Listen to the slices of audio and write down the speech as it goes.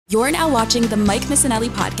You're now watching the Mike Missanelli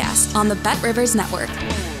podcast on the Bet Rivers Network.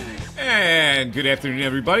 And good afternoon,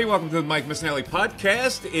 everybody. Welcome to the Mike Missanelli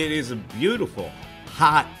podcast. It is a beautiful,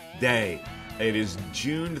 hot day. It is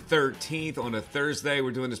June 13th on a Thursday.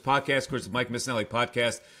 We're doing this podcast. Of course, the Mike Missanelli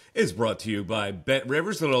podcast is brought to you by Bet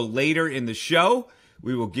Rivers. A little later in the show,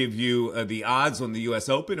 we will give you the odds on the U.S.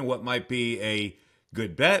 Open and what might be a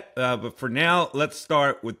good bet. But for now, let's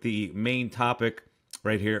start with the main topic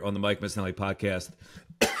right here on the Mike Missanelli podcast.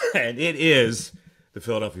 And it is the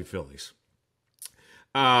Philadelphia Phillies.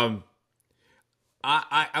 I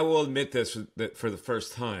will admit this that for the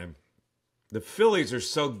first time. The Phillies are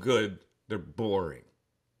so good, they're boring.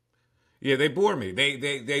 Yeah, they bore me.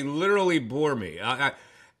 They literally bore me.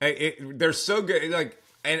 They're so good. Like,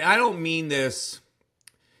 and I don't mean this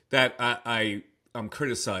that I'm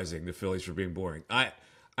criticizing the Phillies for being boring.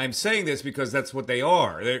 I'm saying this because that's what they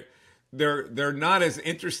are. They're not as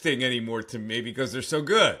interesting anymore to me because they're so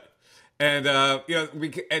good. And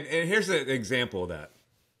and here's an example of that.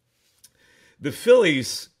 The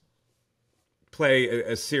Phillies play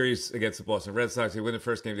a series against the Boston Red Sox. They win the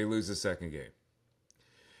first game, they lose the second game.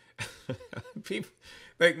 People,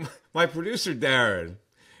 like my producer Darren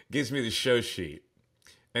gives me the show sheet,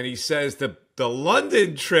 and he says the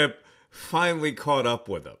London trip finally caught up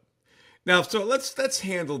with them. Now, so let's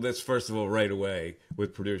handle this first of all right away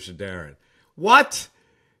with producer Darren. What?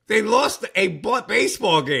 They lost a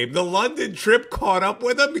baseball game. The London trip caught up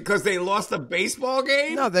with them because they lost a baseball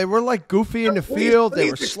game? No, they were like goofy in the field. They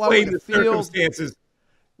were slow in the field. Circumstances.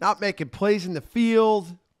 Not making plays in the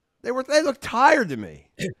field. They looked tired to me.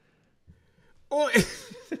 Oh,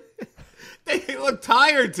 they look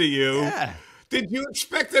tired to you? Yeah. Did you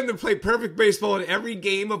expect them to play perfect baseball in every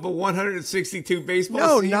game of a 162 baseball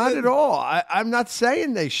No, season? not at all. I'm not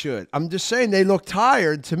saying they should. I'm just saying they look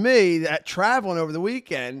tired to me. That traveling over the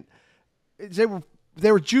weekend, they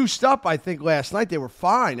were juiced up, I think, last night. They were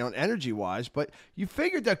fine on energy-wise, but you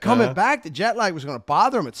figured that coming back, the jet lag was going to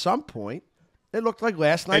bother them at some point. It looked like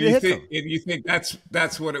last night it hit them. And you think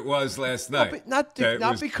that's what it was last night? Not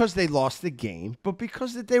because they lost the game, but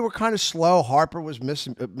because they were kind of slow. Harper was missed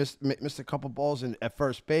a couple balls at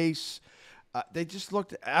first base. They just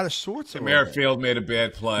looked out of sorts. Merrifield made a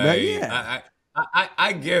bad play. Yeah.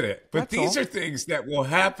 I get it, but That's these all. are things that will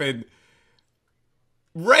happen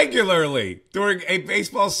regularly during a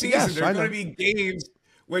baseball season. Yes, there are going to be games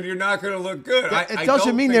when you're not going to look good. It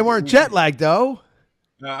doesn't mean they weren't jet lagged, though.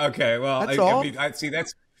 Okay, well, That's all. I mean, I see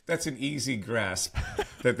that's an easy grasp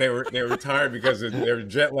that they were tired because of their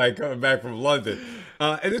jet lag coming back from London,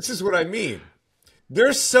 and this is what I mean.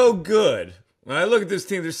 They're so good. When I look at this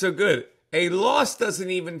team, they're so good. A loss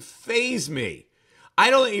doesn't even faze me.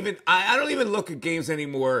 I don't even look at games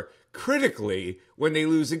anymore critically when they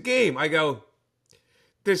lose a game. I go,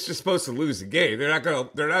 they're just supposed to lose a game. They're not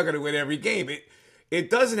gonna win every game.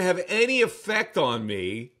 It doesn't have any effect on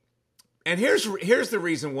me. And here's the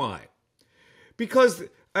reason why. Because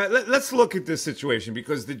let's look at this situation,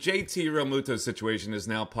 because the JT Realmuto situation has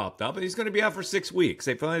now popped up, and he's going to be out for 6 weeks.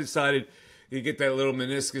 They finally decided you get that little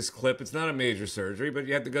meniscus clip. It's not a major surgery, but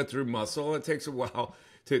you have to go through muscle. It takes a while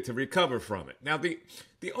to recover from it. Now, the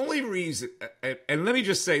only reason, and let me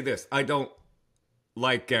just say this, I don't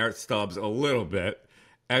like Garrett Stubbs a little bit,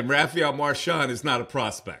 and Rafael Marchand is not a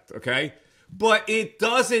prospect, okay? But it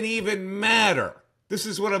doesn't even matter. This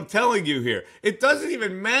is what I'm telling you here. It doesn't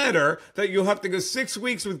even matter that you'll have to go 6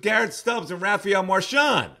 weeks with Garrett Stubbs and Rafael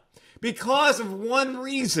Marchand because of one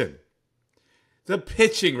reason: the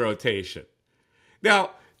pitching rotation.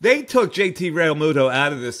 Now, they took JT Realmuto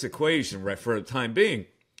out of this equation right for the time being.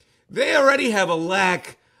 They already have a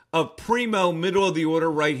lack of primo middle-of-the-order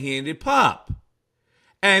right-handed pop.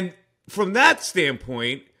 And from that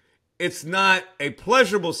standpoint, it's not a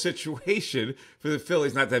pleasurable situation for the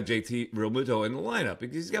Phillies not to have JT Realmuto in the lineup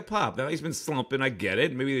because he's got pop. Now, he's been slumping. I get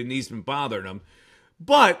it. Maybe the knee's been bothering him.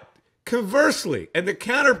 But conversely, and the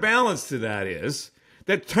counterbalance to that is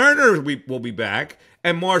that Turner will be back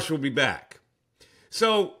and Marsh will be back.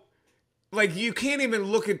 So, like, you can't even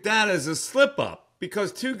look at that as a slip-up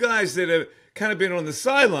because two guys that have kind of been on the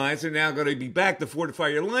sidelines are now going to be back to fortify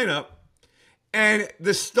your lineup. And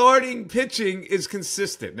the starting pitching is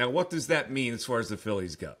consistent. Now, what does that mean as far as the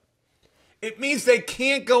Phillies go? It means they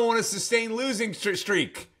can't go on a sustained losing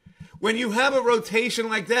streak. When you have a rotation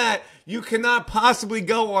like that, you cannot possibly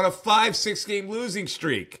go on a 5-6 game losing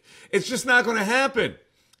streak. It's just not going to happen.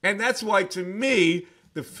 And that's why, to me,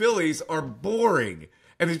 the Phillies are boring.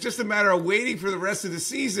 And it's just a matter of waiting for the rest of the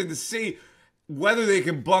season to see whether they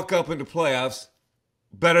can buck up in the playoffs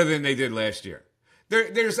better than they did last year.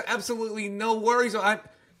 There's absolutely no worries. I've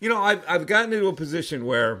gotten into a position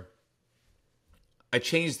where I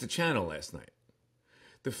changed the channel last night.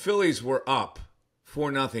 The Phillies were up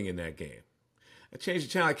 4-0 in that game. I changed the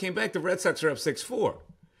channel. I came back. The Red Sox are up 6-4.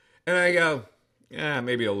 And I go, yeah,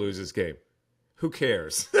 maybe I'll lose this game. Who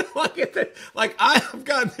cares? Like I've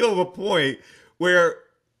gotten to a point where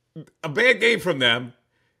a bad game from them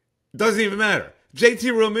doesn't even matter. JT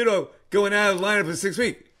Realmuto going out of the lineup for 6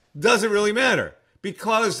 weeks doesn't really matter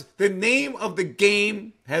because the name of the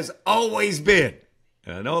game has always been,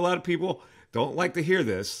 and I know a lot of people don't like to hear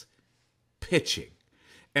this, pitching.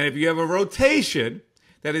 And if you have a rotation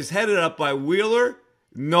that is headed up by Wheeler,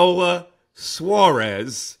 Nola,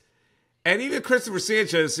 Suarez, and even Christopher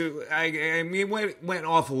Sanchez, who I mean went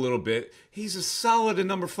off a little bit, he's as solid a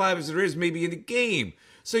number 5 as there is maybe in the game.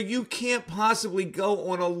 So you can't possibly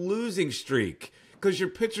go on a losing streak because your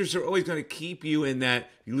pitchers are always going to keep you in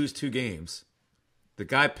that. You lose 2 games. The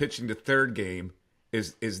guy pitching the 3rd game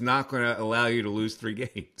is not going to allow you to lose 3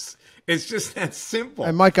 games. It's just that simple.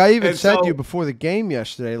 And Mike, I even said to you before the game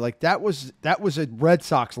yesterday, like that was a Red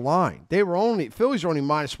Sox line. Phillies were only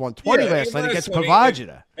minus 120 last night against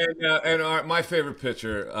Pavagita. And my favorite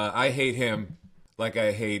pitcher, I hate him like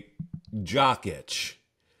I hate Jokic,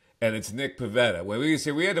 and it's Nick Pivetta. When we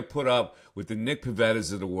say we had to put up with the Nick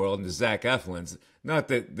Pivettas of the world and the Zach Eflins, not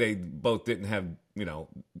that they both didn't have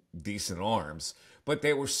decent arms, but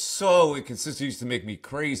they were so inconsistent. It used to make me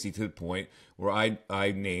crazy to the point where I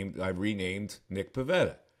renamed Nick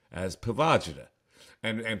Pivetta as Pavagita.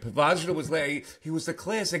 And Pavagita was he was the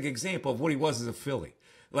classic example of what he was as a Philly.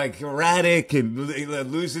 Like erratic and he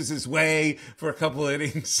loses his way for a couple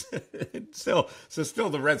innings. Still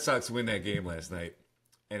the Red Sox win that game last night.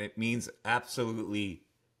 And it means absolutely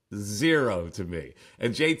 0 to me.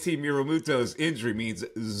 And JT Realmuto's injury means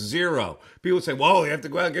 0. People say, whoa, you have to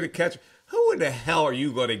go out and get a catcher. Who in the hell are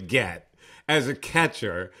you going to get as a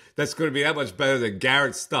catcher that's going to be that much better than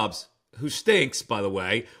Garrett Stubbs, who stinks, by the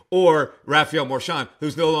way, or Rafael Marchand,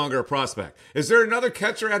 who's no longer a prospect? Is there another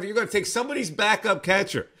catcher out there? You're going to take somebody's backup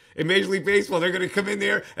catcher in Major League Baseball. They're going to come in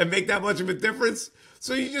there and make that much of a difference?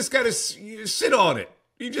 So you just got to sit on it.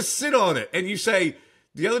 You just sit on it. And you say,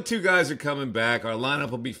 the other 2 guys are coming back. Our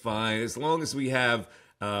lineup will be fine. As long as we have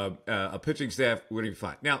a pitching staff, we're going to be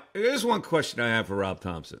fine. Now, there's one question I have for Rob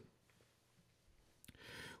Thompson.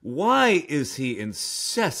 Why is he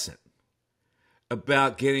incessant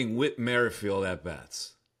about getting Whit Merrifield at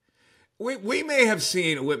bats? We may have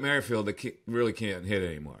seen a Whit Merrifield that really can't hit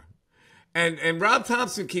anymore. And Rob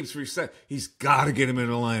Thompson keeps resetting. He's got to get him in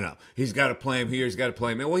the lineup. He's got to play him here. He's got to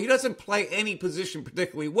play him there. Well, he doesn't play any position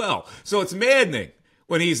particularly well. So it's maddening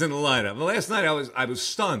when he's in the lineup. And last night I was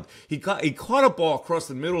stunned. He caught a ball across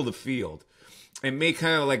the middle of the field and made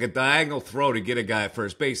kind of like a diagonal throw to get a guy at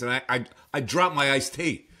first base. And I dropped my iced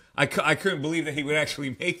tea. I couldn't believe that he would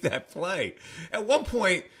actually make that play. At one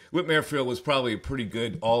point, Whit Merrifield was probably a pretty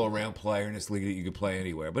good all-around player in this league that you could play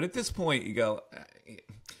anywhere. But at this point, you go,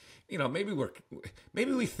 maybe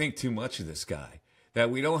we think too much of this guy,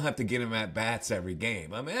 that we don't have to get him at bats every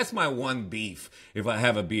game. I mean, that's my one beef, if I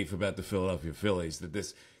have a beef about the Philadelphia Phillies, that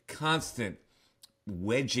this constant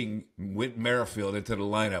wedging Whit Merrifield into the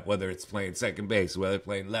lineup, whether it's playing second base, whether it's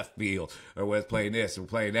playing left field, or whether it's playing this or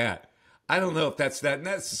playing that. I don't know if that's that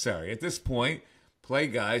necessary. At this point, play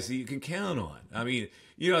guys that you can count on. I mean,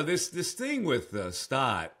 this thing with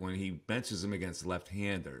Stott when he benches him against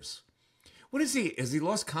left-handers. What is he? Has he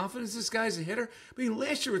lost confidence this guy's a hitter? I mean,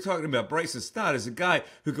 last year we were talking about Bryson Stott as a guy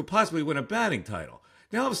who could possibly win a batting title.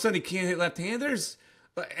 Now all of a sudden he can't hit left-handers,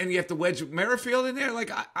 and you have to wedge Merrifield in there?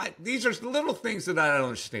 Like, these are little things that I don't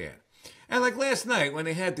understand. And like last night when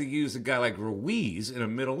they had to use a guy like Ruiz in a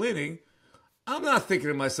middle inning, I'm not thinking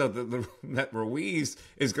to myself that Ruiz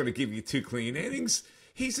is going to give you 2 clean innings.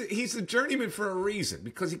 He's a journeyman for a reason,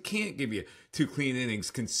 because he can't give you 2 clean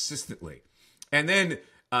innings consistently. And then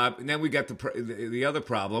we got the other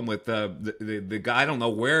problem with the guy. I don't know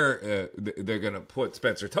where they're going to put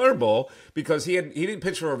Spencer Turnbull, because he didn't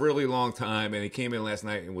pitch for a really long time, and he came in last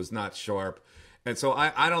night and was not sharp. And so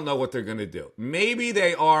I don't know what they're going to do. Maybe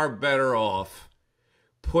they are better off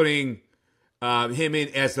putting him in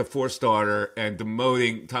as the 4th starter and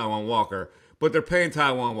demoting Taijuan Walker. But they're paying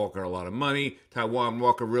Taijuan Walker a lot of money. Taijuan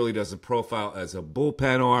Walker really doesn't profile as a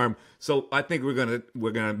bullpen arm. So I think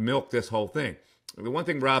we're gonna milk this whole thing. The one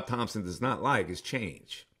thing Rob Thompson does not like is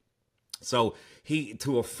change. So he,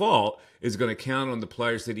 to a fault, is going to count on the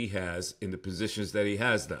players that he has in the positions that he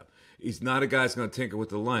has them. He's not a guy that's going to tinker with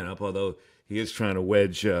the lineup, although he is trying to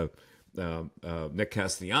wedge Nick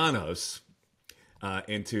Castellanos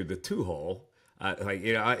into the 2-hole.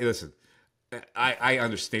 Listen, I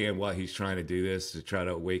understand why he's trying to do this, to try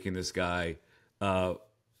to awaken this guy. But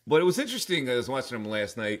it was interesting. I was watching him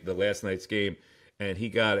last night, the last night's game, and he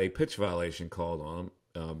got a pitch violation called on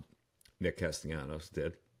him. Nick Castellanos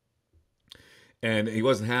did. And he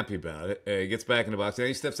wasn't happy about it. He gets back in the box, and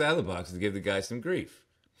he steps out of the box to give the guy some grief.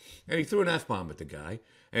 And he threw an F-bomb at the guy.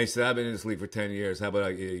 And he said, I've been in this league for 10 years. How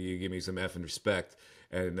about you give me some effing respect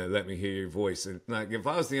and let me hear your voice? And like, if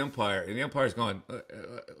I was the umpire, and the umpire's going,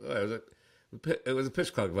 it was a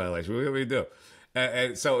pitch clock violation. What do we do?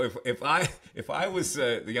 And so if I was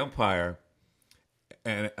the umpire,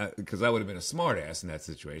 and because I would have been a smart ass in that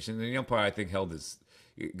situation, and the umpire, I think, held his,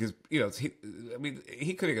 because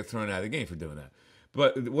he could have got thrown out of the game for doing that.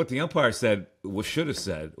 But what the umpire said, should have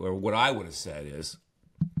said, or what I would have said is,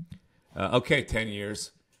 okay, 10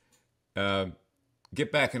 years,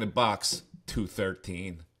 get back in the box,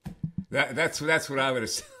 213. That's what I would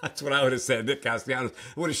have. That's what I would have said. Nick Castellanos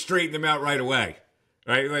would have straightened him out right away.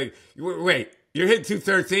 Right? Like, wait, you're hitting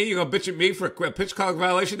 213. You're gonna bitch at me for a pitch clock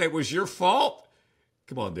violation that was your fault?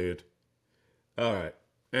 Come on, dude. All right.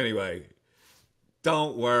 Anyway,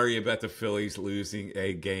 don't worry about the Phillies losing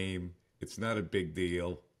a game. It's not a big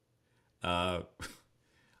deal. I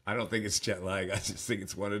don't think it's jet lag. I just think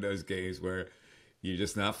it's one of those games where you're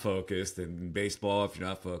just not focused. And in baseball, if you're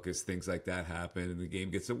not focused, things like that happen and the game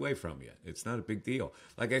gets away from you. It's not a big deal.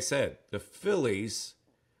 Like I said, the Phillies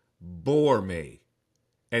bore me.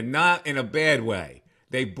 And not in a bad way.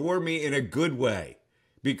 They bore me in a good way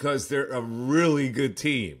because they're a really good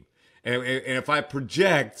team. And if I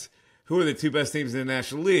project who are the two best teams in the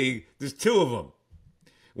National League, there's two of them.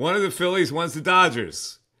 One of the Phillies, one's the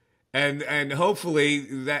Dodgers. And hopefully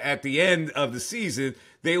that at the end of the season,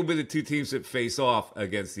 they will be the two teams that face off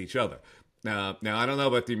against each other. Now I don't know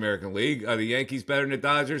about the American League. Are the Yankees better than the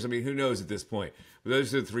Dodgers? I mean, who knows at this point? But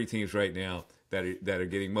those are the three teams right now that are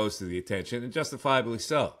getting most of the attention, and justifiably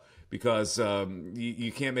so, because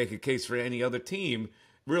you can't make a case for any other team,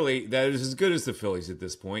 really, that is as good as the Phillies at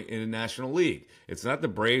this point in the National League. It's not the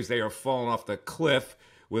Braves. They are falling off the cliff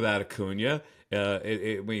without Acuna.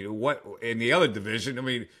 What in the other division? I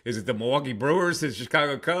mean, is it the Milwaukee Brewers, the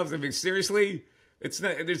Chicago Cubs? I mean, seriously, it's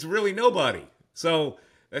not. There's really nobody. So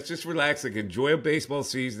let's just relax. Like, enjoy a baseball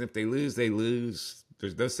season. If they lose, they lose.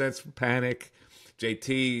 There's no sense for panic.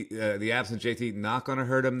 JT, the absent JT, not going to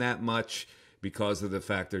hurt him that much because of the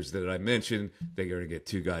factors that I mentioned. They're going to get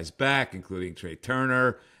two guys back, including Trey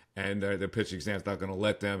Turner, and the pitching staff's not going to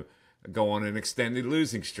let them go on an extended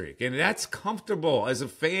losing streak. And that's comfortable as a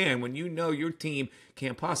fan when you know your team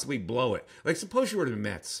can't possibly blow it. Like, suppose you were the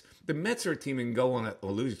Mets. The Mets are a team that can go on a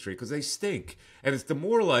losing streak because they stink, and it's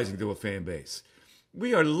demoralizing to a fan base.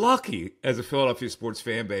 We are lucky as a Philadelphia sports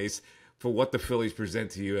fan base for what the Phillies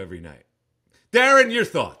present to you every night. Darren, your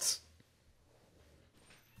thoughts?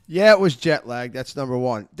 Yeah, it was jet lag. That's number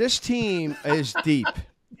one. This team is deep.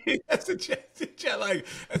 That's a jet lag.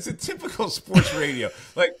 That's a typical sports radio.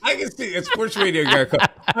 Like, I can see a sports radio guy come.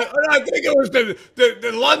 I think it was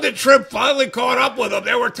the London trip finally caught up with them.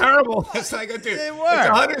 They were terrible. It's like, dude, They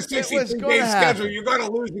were. It's a 162-game schedule. You're going to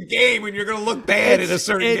lose the game, and you're going to look bad in a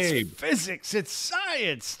certain game. It's physics. It's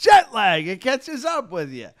science. Jet lag. It catches up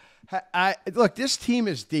with you. Look, this team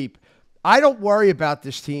is deep. I don't worry about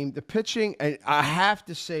this team. The pitching, and I have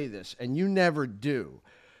to say this, and you never do,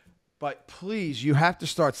 but please, you have to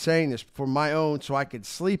start saying this for my own so I can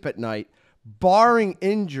sleep at night. Barring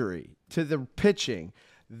injury to the pitching,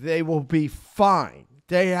 they will be fine.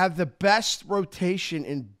 They have the best rotation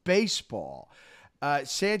in baseball.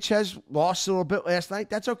 Sanchez lost a little bit last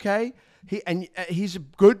night. That's okay. He's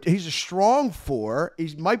a strong four.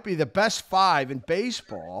 He might be the best five in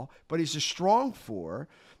baseball, but he's a strong four.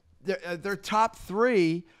 Their top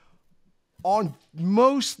three on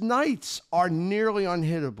most nights are nearly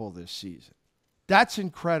unhittable this season. That's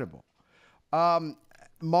incredible.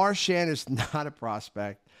 Marchand is not a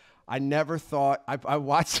prospect. I never thought – I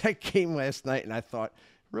watched that game last night, and I thought,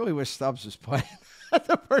 really wish Stubbs was playing. That's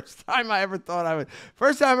the first time I ever thought I would –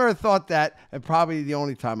 first time I ever thought that, and probably the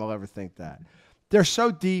only time I'll ever think that. They're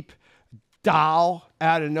so deep. Dahl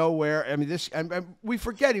out of nowhere. I mean, and we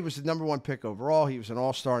forget he was the number one pick overall. He was an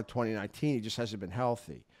all-star in 2019. He just hasn't been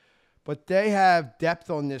healthy. But they have depth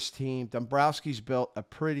on this team. Dombrowski's built a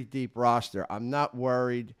pretty deep roster. I'm not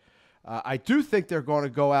worried. I do think they're going to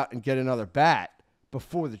go out and get another bat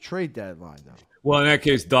before the trade deadline, though. Well, in that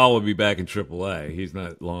case, Dahl will be back in AAA. He's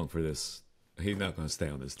not long for this. He's not going to stay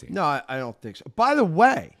on this team. No, I don't think so. By the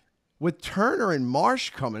way, with Turner and Marsh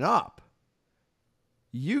coming up,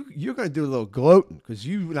 you're going to do a little gloating because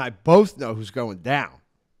you and I both know who's going down.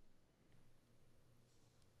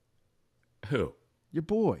 Who? Your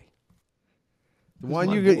boy. The Who's one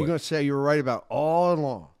my you're boy? going to say you were right about all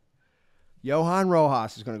along. Johan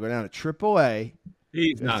Rojas is going to go down to AAA.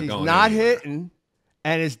 He's not going not anywhere. hitting,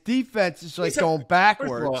 and his defense is like going First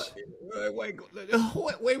backwards. of all, wait,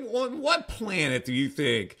 on what planet do you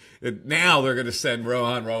think that now they're going to send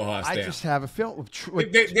Rojas down? I just have a feeling. Who are you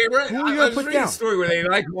going to put down? A story where they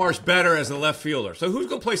like Marsh better as a left fielder. So who's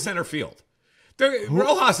going to play center field?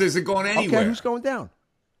 Rojas isn't going anywhere. Okay, who's going down?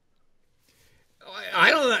 I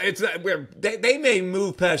don't know. It's they may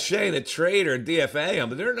move Pache in a trade or DFA him,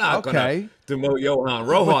 but they're not going to demote Johan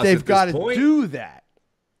Rojas. But they've got to do that.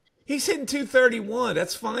 He's hitting 231.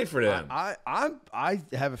 That's fine for them. I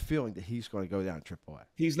have a feeling that he's going to go down AAA.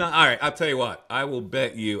 He's not. All right, I'll tell you what. I will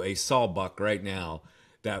bet you a sawbuck right now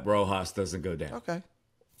that Rojas doesn't go down. Okay.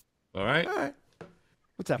 All right.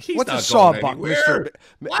 What's that? He's What's a sawbuck, Mr.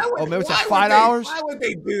 What's that, $5? Why would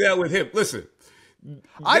they do that with him? Listen.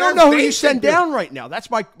 I don't know who you send down right now.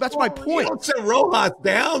 That's my point. You don't send Rojas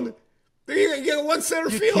down. You get one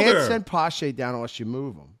center fielder. You can't send Pache down unless you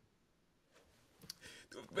move him.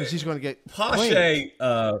 Because he's going to get Pache.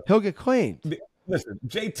 He'll get claimed. Listen,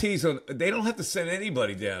 JT's on. They don't have to send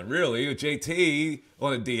anybody down, really. With JT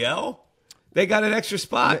on a DL, they got an extra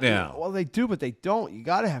spot now. Well, they do, but they don't. You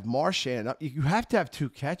got to have Marchand up. You have to have two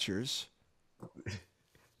catchers.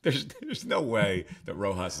 There's no way that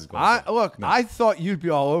Rojas is going. I thought you'd be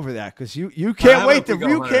all over that because you can't wait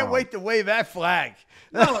to wave that flag.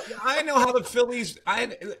 No, I know how the Phillies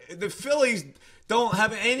don't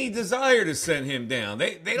have any desire to send him down.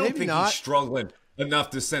 They don't think he's struggling enough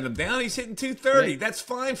to send him down. He's hitting 230. That's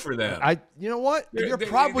fine for them. You know what? You're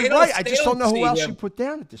probably right. I just don't know who else you put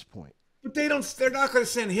down at this point. But they're not going to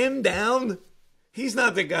send him down. He's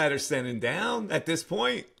not the guy they're sending down at this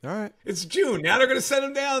point. All right. It's June. Now they're going to send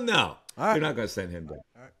him down? No. All right. They're not going to send him down.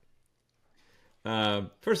 All right.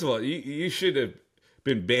 First of all, you should have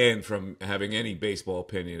been banned from having any baseball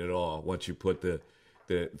opinion at all once you put the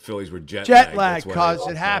Phillies were jet lag, cause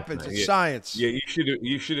it happens. It's science. Yeah,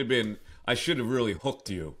 you should have been. I should have really hooked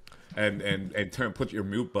you and put your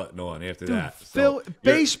mute button on after that. So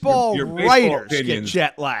baseball writers get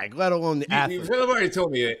jet lag, let alone the athletes. Phil already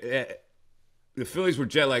told me the Phillies were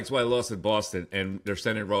jet lagged, that's why I lost in Boston, and they're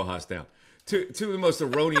sending Rojas down. Two of the most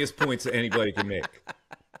erroneous points that anybody can make.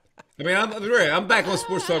 I mean, I'm back on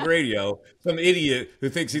Sports Talk Radio. Some idiot who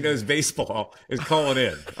thinks he knows baseball is calling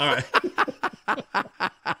in. All right.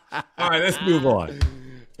 All right, let's move on.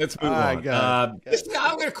 I'm going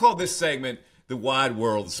to call this segment the wide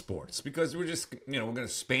world of sports because we're just, we're going to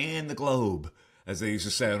span the globe, as they used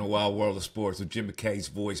to say on the wild world of sports with Jim McKay's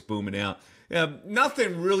voice booming out.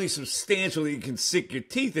 Nothing really substantial that you can sink your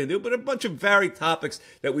teeth into, but a bunch of varied topics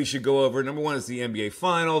that we should go over. Number one is the NBA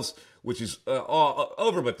Finals, which is all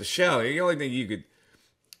over but the shell. The only thing you could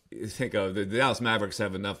think of, the Dallas Mavericks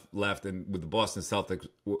have enough left, and with the Boston Celtics,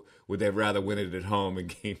 would they rather win it at home in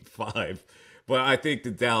Game 5? But I think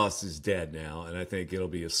that Dallas is dead now, and I think it'll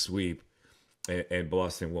be a sweep, and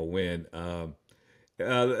Boston will win.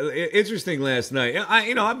 Interesting last night.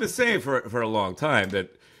 I've been saying for a long time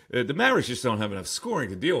that the Mavericks just don't have enough scoring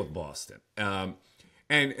to deal with Boston. And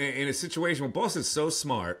in a situation where Boston's so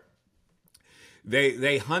smart,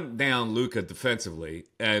 they hunt down Luka defensively,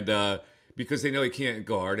 and because they know he can't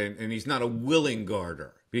guard, and he's not a willing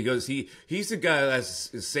guarder because he's the guy that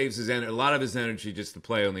saves a lot of his energy just to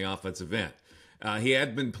play on the offensive end. He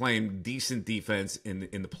had been playing decent defense in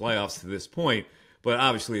the playoffs to this point, but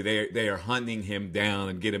obviously they are hunting him down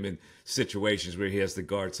and get him in situations where he has to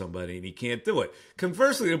guard somebody and he can't do it.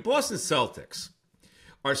 Conversely, the Boston Celtics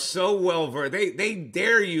are so well versed. They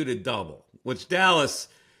dare you to double, which Dallas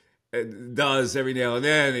does every now and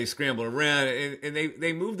then. They scramble around and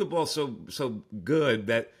they move the ball so good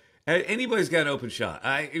that anybody's got an open shot.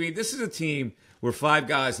 I mean, this is a team where 5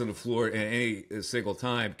 guys on the floor at any single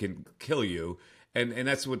time can kill you. And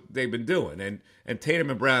that's what they've been doing. And Tatum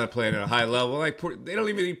and Brown are playing at a high level. They don't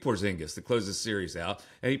even need Porzingis to close the series out.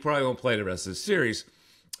 And he probably won't play the rest of the series.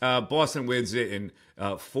 Boston wins it in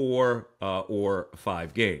 4 or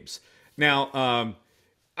 5 games. Now,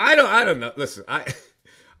 I don't know. Listen, I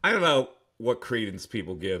don't know what credence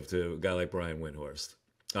people give to a guy like Brian Windhorst.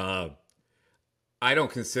 I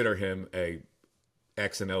don't consider him a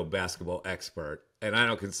X and O basketball expert. And I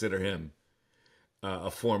don't consider him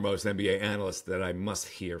a foremost NBA analyst that I must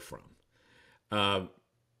hear from.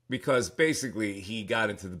 Because basically he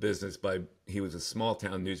got into the business he was a small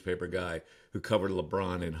town newspaper guy who covered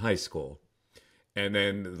LeBron in high school. And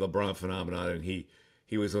then the LeBron phenomenon, and he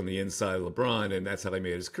was on the inside of LeBron, and that's how he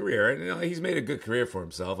made his career. And he's made a good career for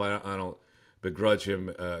himself. I don't begrudge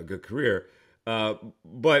him a good career.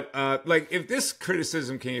 But if this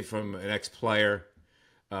criticism came from an ex-player,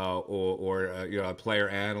 or a player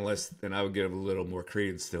analyst, then I would give a little more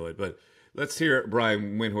credence to it. But let's hear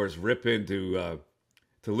Brian Windhorst rip into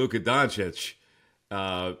to Luka Doncic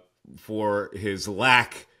for his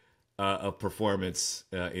lack of performance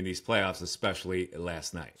in these playoffs, especially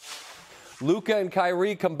last night. Luka and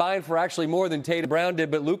Kyrie combined for actually more than Tatum Brown did,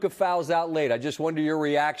 but Luka fouls out late. I just wonder your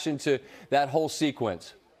reaction to that whole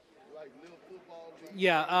sequence.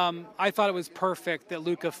 Yeah, I thought it was perfect that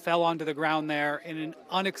Luka fell onto the ground there in an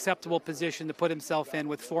unacceptable position to put himself in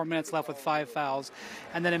with 4 minutes left with 5 fouls,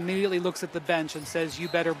 and then immediately looks at the bench and says, "You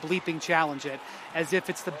better bleeping challenge it," as if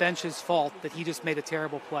it's the bench's fault that he just made a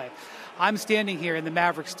terrible play. I'm standing here in the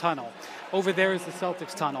Mavericks tunnel. Over there is the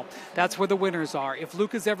Celtics tunnel. That's where the winners are. If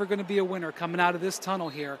Luka's ever going to be a winner coming out of this tunnel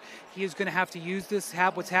here, he is going to have to use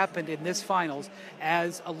what's happened in this finals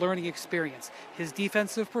as a learning experience. His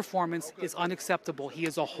defensive performance is unacceptable. He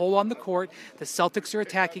is a hole on the court. The Celtics are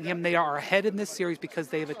attacking him. They are ahead in this series because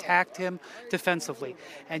they have attacked him defensively.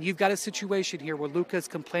 And you've got a situation here where Luka is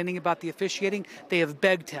complaining about the officiating. They have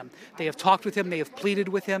begged him. They have talked with him. They have pleaded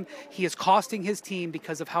with him. He is costing his team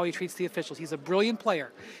because of how he treats the officials. He's a brilliant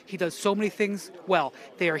player. He does so many things well.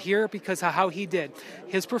 They are here because of how he did.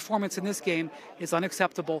 His performance in this game is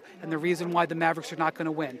unacceptable and the reason why the Mavericks are not going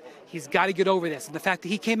to win. He's got to get over this. And the fact that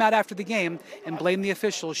he came out after the game and blamed the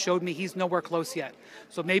officials showed me he's nowhere close yet.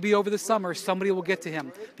 So maybe over the summer somebody will get to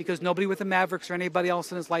him because nobody with the Mavericks or anybody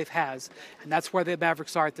else in his life has. And that's where the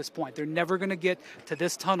Mavericks are at this point. They're never going to get to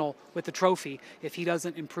this tunnel with the trophy if he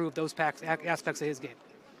doesn't improve those aspects of his game.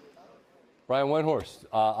 Brian Windhorst,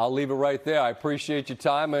 I'll leave it right there. I appreciate your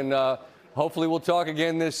time, and hopefully we'll talk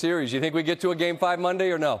again this series. You think we get to a Game 5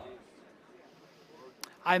 Monday or no?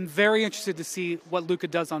 I'm very interested to see what Luka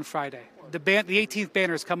does on Friday. The 18th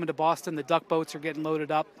banner is coming to Boston. The duck boats are getting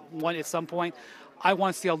loaded up at some point. I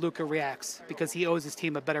want to see how Luka reacts because he owes his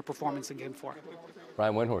team a better performance in Game 4.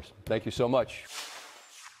 Brian Windhorst, thank you so much.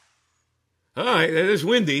 All right, that is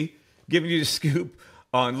Windy giving you the scoop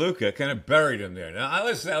on Luka. Kind of buried him there. Now, I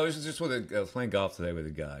was playing golf today with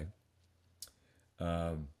a guy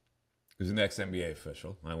who's an ex-NBA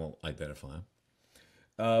official. I won't identify him.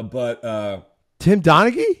 But Tim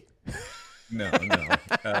Donaghy? No.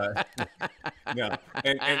 No.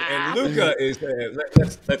 And Luka is,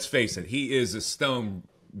 let's face it, he is a stone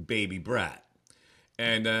baby brat.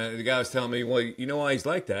 And the guy was telling me, well, you know why he's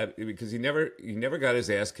like that? Because he never got his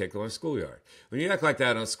ass kicked on a schoolyard. When you act like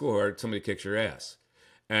that on a schoolyard, somebody kicks your ass.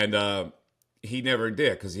 And he never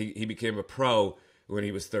did because he became a pro when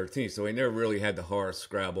he was 13. So he never really had the horse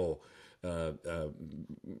scrabble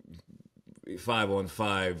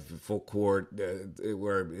 5-on-5 full court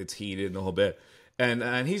where it's heated and the whole bit.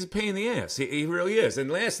 And he's a pain in the ass. He really is. And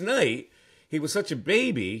last night, he was such a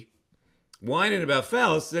baby whining about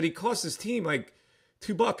fouls that he cost his team like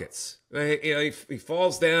 2 buckets. He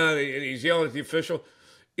falls down and he's yelling at the official.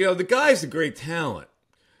 The guy's a great talent.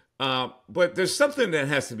 But there's something that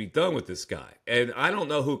has to be done with this guy. And I don't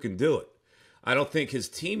know who can do it. I don't think his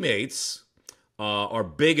teammates are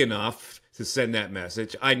big enough to send that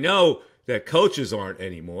message. I know that coaches aren't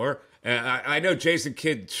anymore. I know Jason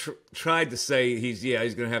Kidd tried to say he's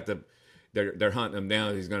going to have to, they're hunting him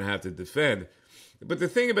down. He's going to have to defend. But the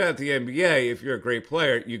thing about the NBA, if you're a great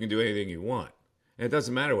player, you can do anything you want. And it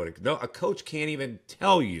doesn't matter what a coach can't even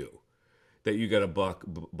tell you that you got to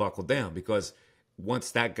buckle down because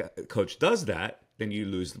once that coach does that, then you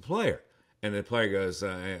lose the player. And the player goes,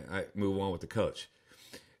 I move on with the coach.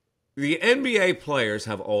 The NBA players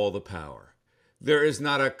have all the power. There is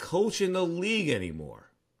not a coach in the league anymore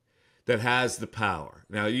that has the power.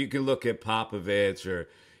 Now, you can look at Popovich or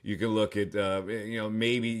you can look at,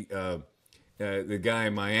 maybe the guy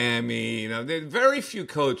in Miami. Very few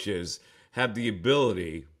coaches have the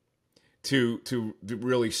ability to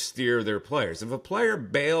really steer their players. If a player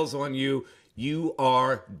bails on you, you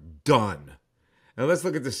are done. Now let's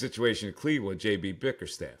look at the situation in Cleveland, J.B.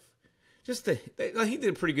 Bickerstaff. He did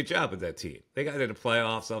a pretty good job with that team. They got into the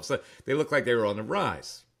playoffs. All of a sudden, they looked like they were on the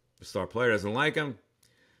rise. The star player doesn't like him.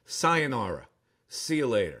 Sayonara. See you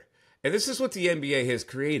later. And this is what the NBA has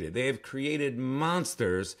created. They have created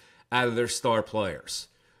monsters out of their star players.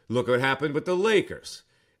 Look what happened with the Lakers.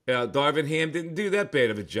 Darvin Ham didn't do that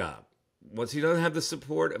bad of a job. Once he doesn't have the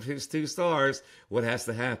support of his 2 stars, what has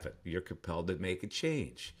to happen? You're compelled to make a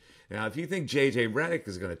change. Now, if you think J.J. Redick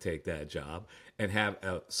is going to take that job and have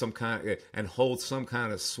and hold some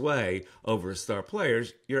kind of sway over his star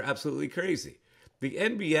players, you're absolutely crazy. The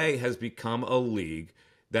NBA has become a league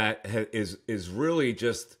that is really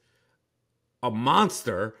just a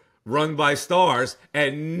monster run by stars,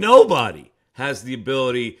 and nobody has the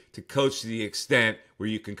ability to coach to the extent where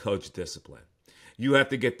you can coach discipline. You have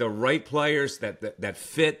to get the right players that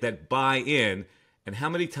fit, that buy in. And how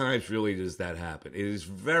many times really does that happen? It is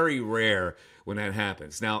very rare when that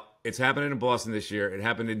happens. Now, it's happening in Boston this year. It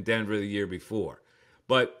happened in Denver the year before.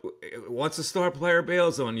 But once a star player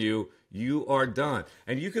bails on you, you are done.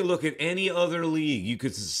 And you can look at any other league. You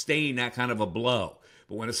could sustain that kind of a blow.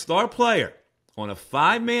 But when a star player on a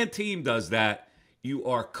 5-man team does that, you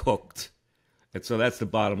are cooked. And so that's the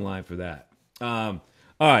bottom line for that. All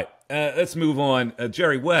right, let's move on.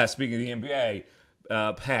 Jerry West, speaking of the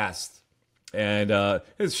NBA, passed. And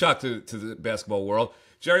it's a shock to the basketball world.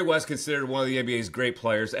 Jerry West considered one of the NBA's great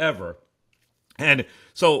players ever. And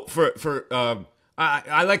so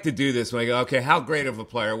I like to do this when I go, okay, how great of a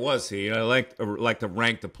player was he? And I like to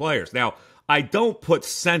rank the players. Now, I don't put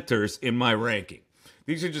centers in my ranking.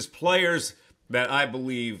 These are just players that I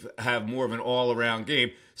believe have more of an all-around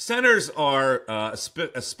game. Centers are a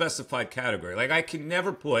specified category. Like, I can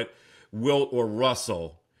never put Wilt or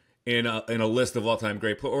Russell in a list of all-time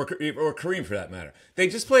great players, or Kareem for that matter. They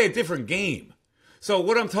just play a different game. So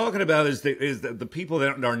what I'm talking about is the people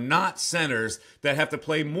that are not centers that have to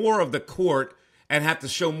play more of the court and have to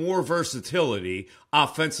show more versatility,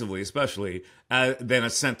 offensively especially, than a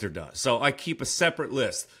center does. So I keep a separate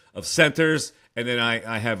list of centers, and then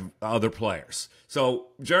I have other players. So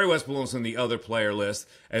Jerry West belongs on the other player list.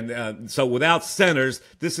 And so without centers,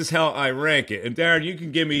 this is how I rank it. And Darren, you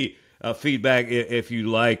can give me feedback if you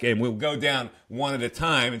like, and we'll go down one at a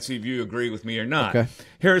time and see if you agree with me or not. Okay.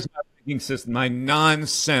 Here's my ranking system, my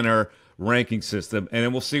non-center ranking system, and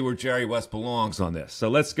then we'll see where Jerry West belongs on this. So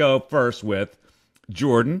let's go first with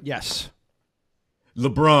Jordan. Yes.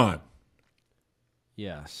 LeBron.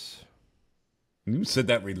 Yes. You said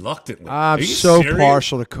that reluctantly. I'm so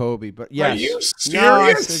partial to Kobe, but yes. Are you serious? No,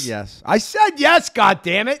 I said yes. I said yes, God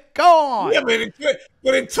damn it. Go on. Yeah,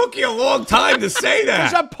 but it took you a long time to say that.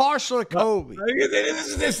 Because I'm partial to Kobe.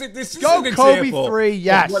 This is Go an Kobe example 3,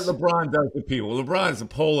 yes. of what LeBron does to people. LeBron's a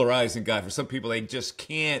polarizing guy. For some people, they just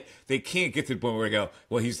can't get to the point where they go,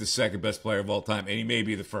 well, he's the second best player of all time, and he may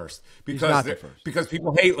be the first. Because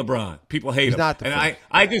people hate LeBron. People hate him. Not the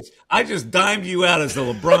first. I just dimed you out as a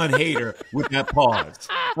LeBron hater with that pause.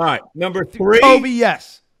 All right, number 3. Kobe,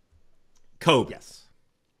 yes. Kobe. Yes.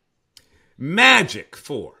 Magic,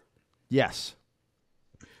 4. Yes.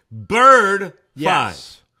 Bird, 5.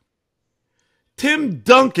 Yes. Tim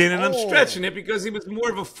Duncan, and I'm stretching it because he was more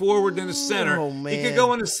of a forward than a center. Oh, man. He could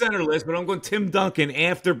go on the center list, but I'm going Tim Duncan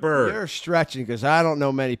after Bird. You're stretching because I don't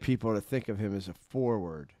know many people that think of him as a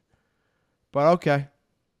forward. But okay.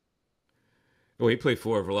 Well, he played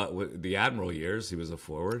forward for a lot. With the Admiral years, he was a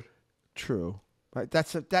forward. True. Right.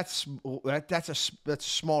 That's a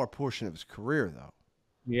smaller portion of his career, though.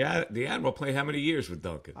 Yeah, the Admiral played how many years with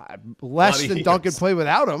Duncan? Less than Duncan played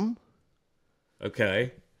without him.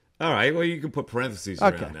 Okay. All right. Well, you can put parentheses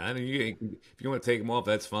around that. And if you want to take them off,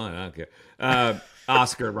 that's fine. I don't care.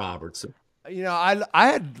 Oscar Robertson. You know, I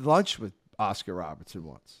had lunch with Oscar Robertson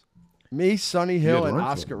once. Me, Sonny Hill, and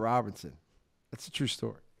Oscar Robertson. That's a true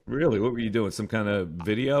story. Really? What were you doing? Some kind of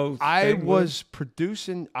video I thing was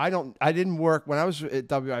producing. I didn't work when I was at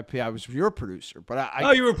WIP. I was your producer, but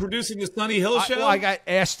you were producing the Sonny Hill show? Well, I got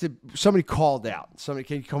asked to. Somebody called out. Somebody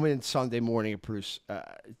can you come in Sunday morning and produce.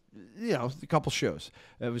 A couple shows.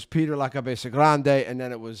 It was Peter La Cabeza Grande, and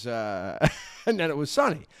then it was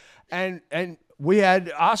Sonny, and we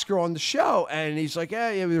had Oscar on the show, and he's like,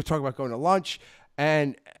 yeah, we were talking about going to lunch,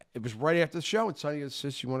 and it was right after the show, and Sonny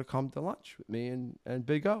says, "You want to come to lunch with me and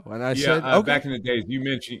Big O?" And I said, "Okay." Back in the days, you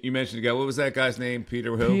mentioned the guy. What was that guy's name?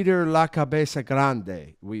 Peter who? Peter La Cabeza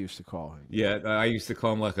Grande. We used to call him. Yeah, I used to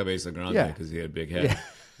call him La Cabeza Grande because he had a big head,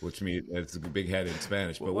 which means it's a big head in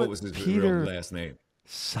Spanish. But what was his real last name?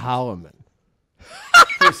 Solomon.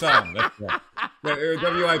 Peter Solomon. That's right.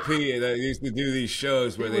 WIP they used to do these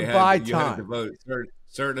shows where you had to devote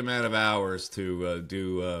certain amount of hours to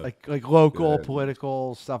do like local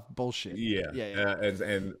political stuff bullshit. Yeah.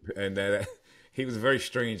 And that he was a very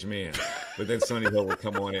strange man. But then Sonny Hill would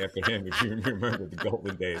come on after him if you remember the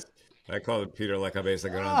golden days. I called him Peter La Cabeza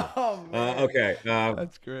Grande. Oh man. Okay.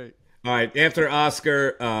 That's great. All right. After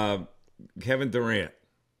Oscar, Kevin Durant.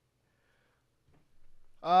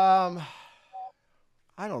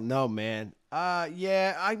 I don't know, man.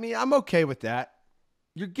 Yeah, I mean, I'm okay with that.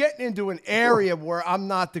 You're getting into an area where I'm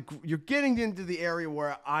not the. You're getting into the area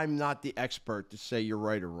where I'm not the expert to say you're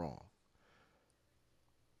right or wrong.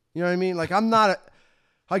 You know what I mean? Like I'm not.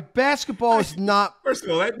 Like basketball is not. First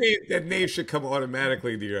of all, that name should come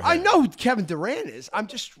automatically to your head. I know who Kevin Durant is. I'm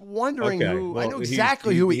just wondering who. Well, I know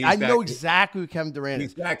exactly who he. I know exactly who Kevin Durant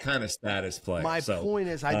is. He's that kind of status player. My point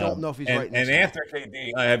is, I don't know if he's right. And after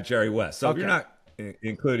KD, I have Jerry West. So if you're not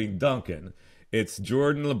including Duncan, it's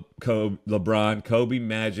Jordan, LeBron, Kobe,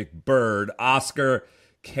 Magic, Bird, Oscar,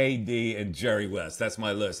 KD, and Jerry West. That's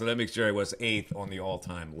my list. So that makes Jerry West 8th on the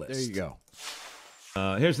all-time list. There you go.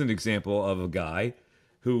 Here's an example of a guy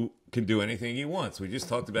who can do anything he wants. We just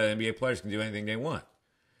talked about NBA players can do anything they want.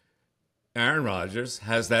 Aaron Rodgers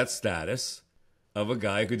has that status of a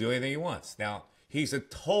guy who can do anything he wants. Now, he's a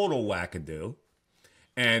total wackadoo.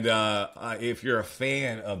 And if you're a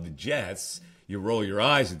fan of the Jets, you roll your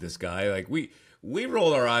eyes at this guy. Like we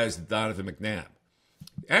roll our eyes at Donovan McNabb.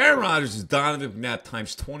 Aaron Rodgers is Donovan McNabb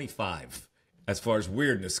times 25 as far as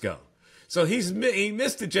weirdness go. So he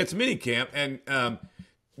missed the Jets minicamp, and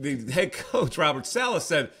the head coach, Robert Saleh,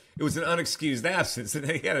 said it was an unexcused absence, and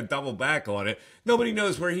he had to double back on it. Nobody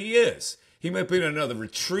knows where he is. He might be in another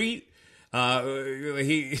retreat. Who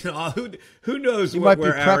knows? He might be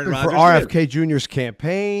where Aaron prepping for Rodgers RFK Jr.'s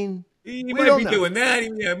campaign. He might be doing that. He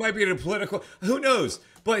might be in a political. Who knows?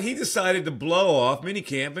 But he decided to blow off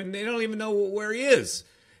minicamp, and they don't even know where he is.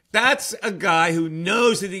 That's a guy who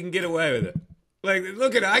knows that he can get away with it. Like,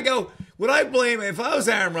 look at it. I go, would I blame, if I was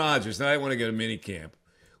Aaron Rodgers and I want to go to minicamp,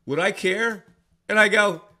 would I care? And I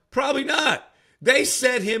go, probably not. They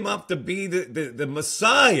set him up to be the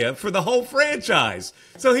messiah for the whole franchise.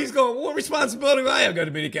 So he's going, what responsibility do I have to go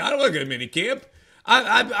to minicamp? I don't want to go to minicamp.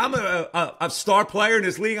 I'm a star player in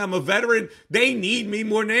this league. I'm a veteran. They need me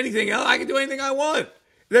more than anything else. I can do anything I want.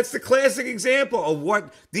 That's the classic example of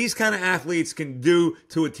what these kind of athletes can do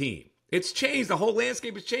to a team. It's changed. The whole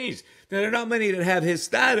landscape has changed. There are not many that have his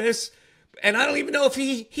status. And I don't even know if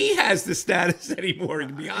he has the status anymore, to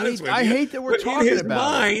be honest with you. I hate that we're talking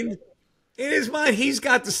about it. In his mind, he's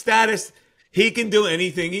got the status. He can do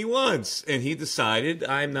anything he wants. And he decided,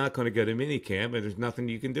 I'm not going to go to minicamp, and there's nothing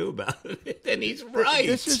you can do about it. And he's right.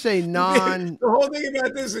 This is a non... The whole thing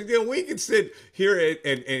about this is, we can sit here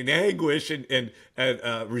in anguish and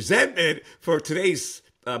resentment for today's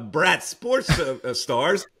brat sports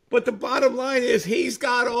stars. But the bottom line is he's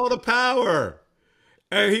got all the power.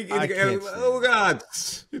 And oh, God,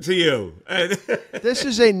 to you. This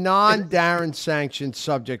is a non-Darren sanctioned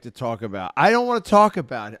subject to talk about. I don't want to talk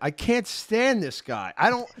about it. I can't stand this guy.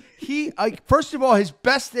 First of all, his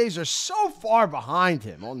best days are so far behind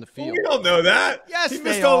him on the field. We don't know that. Yes, he they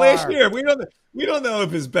missed all are. last year. We don't know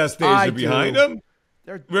if his best days are behind him.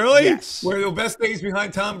 Really? Yes. Were the best days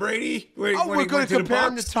behind Tom Brady? We're going to compare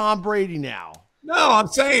him to Tom Brady now. No, I'm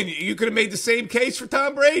saying you could have made the same case for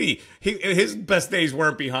Tom Brady. His best days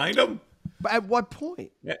weren't behind him. But at what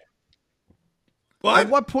point? Yeah. At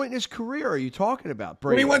what point in his career are you talking about,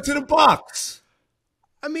 Brady? When he went to the Bucs.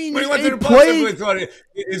 I mean, when he went to the Bucs, everybody thought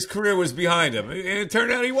his career was behind him, and it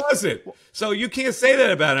turned out he wasn't. So you can't say that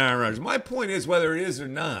about Aaron Rodgers. My point is, whether it is or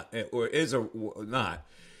not,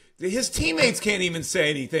 his teammates can't even say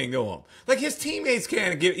anything to him. Like, his teammates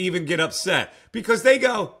can't even get upset because they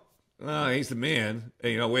go, "Oh, he's the man."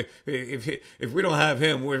 If we don't have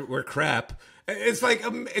him, we're crap. It's like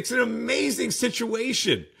it's an amazing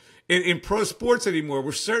situation in pro sports anymore,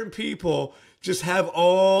 where certain people just have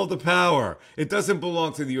all the power. It doesn't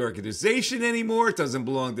belong to the organization anymore. It doesn't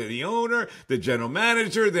belong to the owner, the general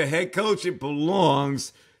manager, the head coach. It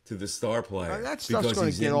belongs to the star player. That stuff's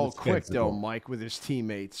going to get old quick, though, Mike, with his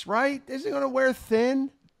teammates, right? Isn't he going to wear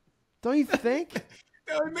thin? Don't you think?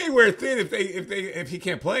 He may wear thin if he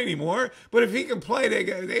can't play anymore. But if he can play,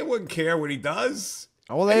 they wouldn't care what he does.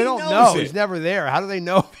 Well, they don't know. He's never there. How do they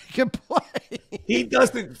know if he can play? He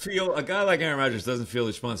doesn't feel, a guy like Aaron Rodgers doesn't feel the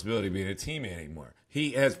responsibility of being a teammate anymore.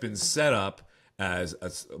 He has been set up as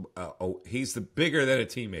he's the bigger than a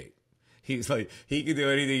teammate. He's like, he can do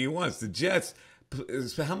anything he wants. The Jets,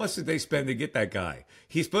 how much did they spend to get that guy?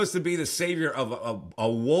 He's supposed to be the savior of a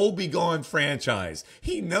woe-begone franchise.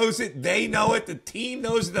 He knows it. They know it. The team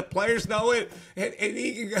knows it. The players know it. And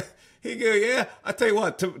he can go, yeah, I'll tell you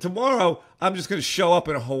what, tomorrow I'm just going to show up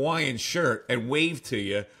in a Hawaiian shirt and wave to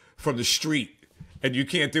you from the street. And you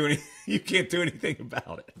can't do anything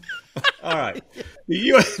about it. All right. The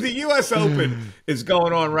U.S. Open is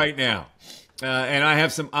going on right now. And I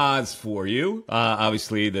have some odds for you.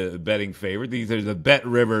 Obviously, the betting favorite. These are the Bet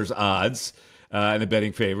Rivers odds. And the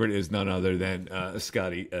betting favorite is none other than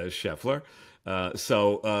Scotty Scheffler.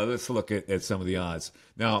 So let's look at some of the odds.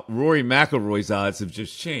 Now, Rory McIlroy's odds have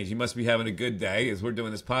just changed. He must be having a good day. As we're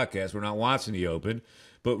doing this podcast, we're not watching the Open.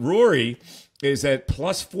 But Rory is at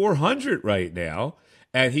plus 400 right now,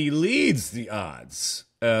 and he leads the odds.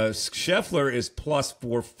 Scheffler is plus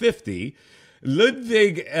 450.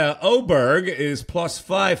 Ludwig Oberg is plus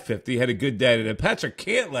 550. Had a good day today. Patrick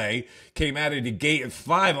Cantlay came out of the gate at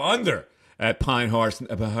 5 under at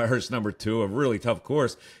Pinehurst number 2, a really tough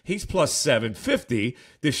course. He's plus 750.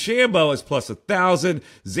 DeChambeau is plus 1,000.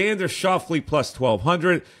 Xander Schauffele plus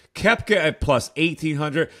 1,200. Koepka at plus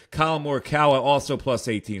 1,800. Colin Morikawa also plus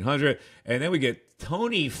 1,800. And then we get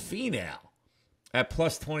Tony Finau at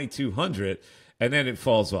plus 2,200. and then it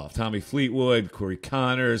falls off. Tommy Fleetwood, Corey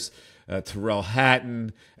Connors, Terrell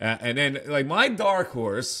Hatton, and then like my dark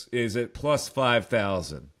horse is at plus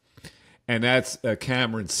 5,000. And that's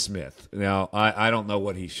Cameron Smith. Now, I don't know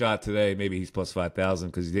what he shot today. Maybe he's plus 5,000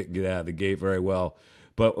 because he didn't get out of the gate very well.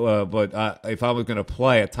 But if I was going to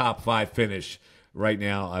play a top 5 finish right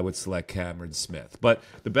now, I would select Cameron Smith. But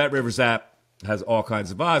the Bet Rivers app has all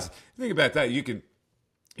kinds of odds. Think about that. You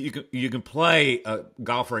can play a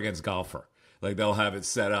golfer against golfer. Like they'll have it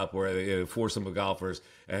set up where they force some golfers,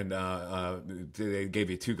 and they gave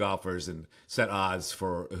you 2 golfers and set odds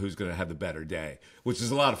for who's going to have the better day, which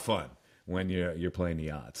is a lot of fun when you're playing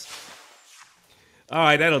the odds. All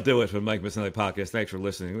right, that'll do it for the Mike Missanelli podcast. Thanks for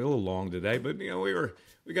listening. We're a little long today, but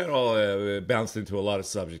we got all bounced into a lot of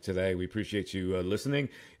subject today. We appreciate you listening.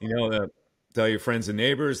 Tell your friends and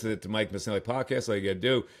neighbors that the Mike Missanelli podcast, all you got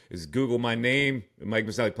to do is Google my name, Mike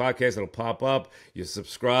Missanelli podcast. It'll pop up. You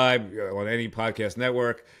subscribe on any podcast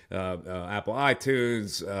network, Apple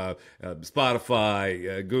iTunes,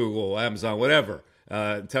 Spotify, Google, Amazon, whatever.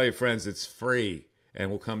 Tell your friends it's free, and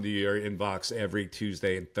we'll come to your inbox every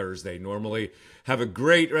Tuesday and Thursday normally. Have a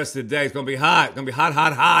great rest of the day. It's going to be hot. It's going to be hot,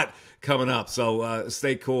 hot, hot coming up, so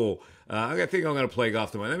stay cool. I think I'm going to play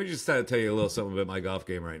golf tomorrow. Let me just tell you a little something about my golf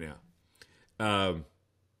game right now.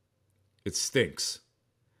 It stinks,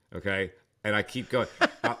 okay? And I keep going.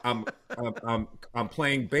 I'm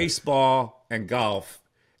playing baseball and golf.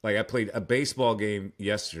 Like I played a baseball game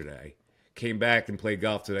yesterday, came back and played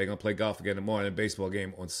golf today. I'm gonna play golf again tomorrow, and a baseball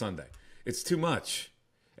game on Sunday. It's too much,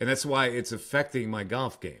 and that's why it's affecting my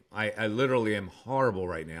golf game. I literally am horrible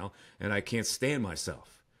right now, and I can't stand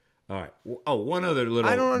myself. All right. Oh, one other little.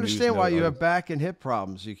 I don't understand why you have back and hip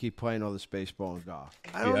problems. You keep playing all this baseball and golf.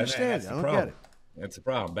 I don't understand. I don't get it. That's the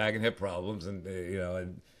problem. Back and hip problems, and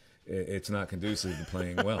and it's not conducive to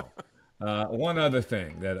playing well. One other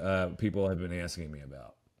thing that people have been asking me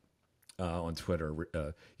about on Twitter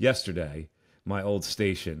yesterday, my old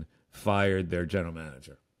station fired their general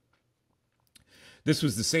manager. This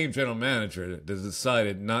was the same general manager that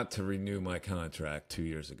decided not to renew my contract 2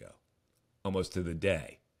 years ago, almost to the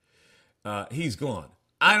day. He's gone.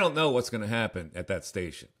 I don't know what's going to happen at that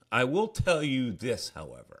station. I will tell you this,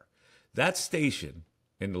 however. That station,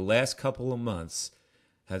 in the last couple of months,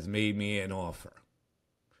 has made me an offer.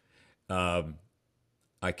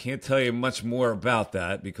 I can't tell you much more about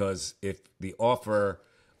that because if the offer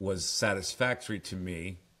was satisfactory to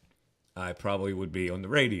me, I probably would be on the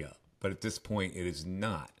radio. But at this point, it is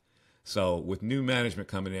not. So with new management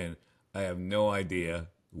coming in, I have no idea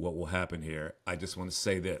what will happen here. I just want to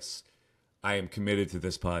say this. I am committed to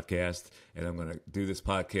this podcast, and I'm going to do this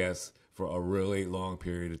podcast for a really long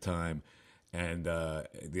period of time. And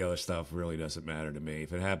the other stuff really doesn't matter to me.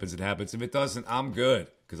 If it happens, it happens. If it doesn't, I'm good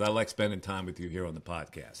because I like spending time with you here on the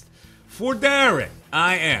podcast. For Darren,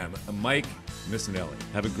 I am Mike Missanelli.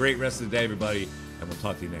 Have a great rest of the day, everybody, and we'll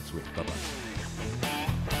talk to you next week. Bye-bye.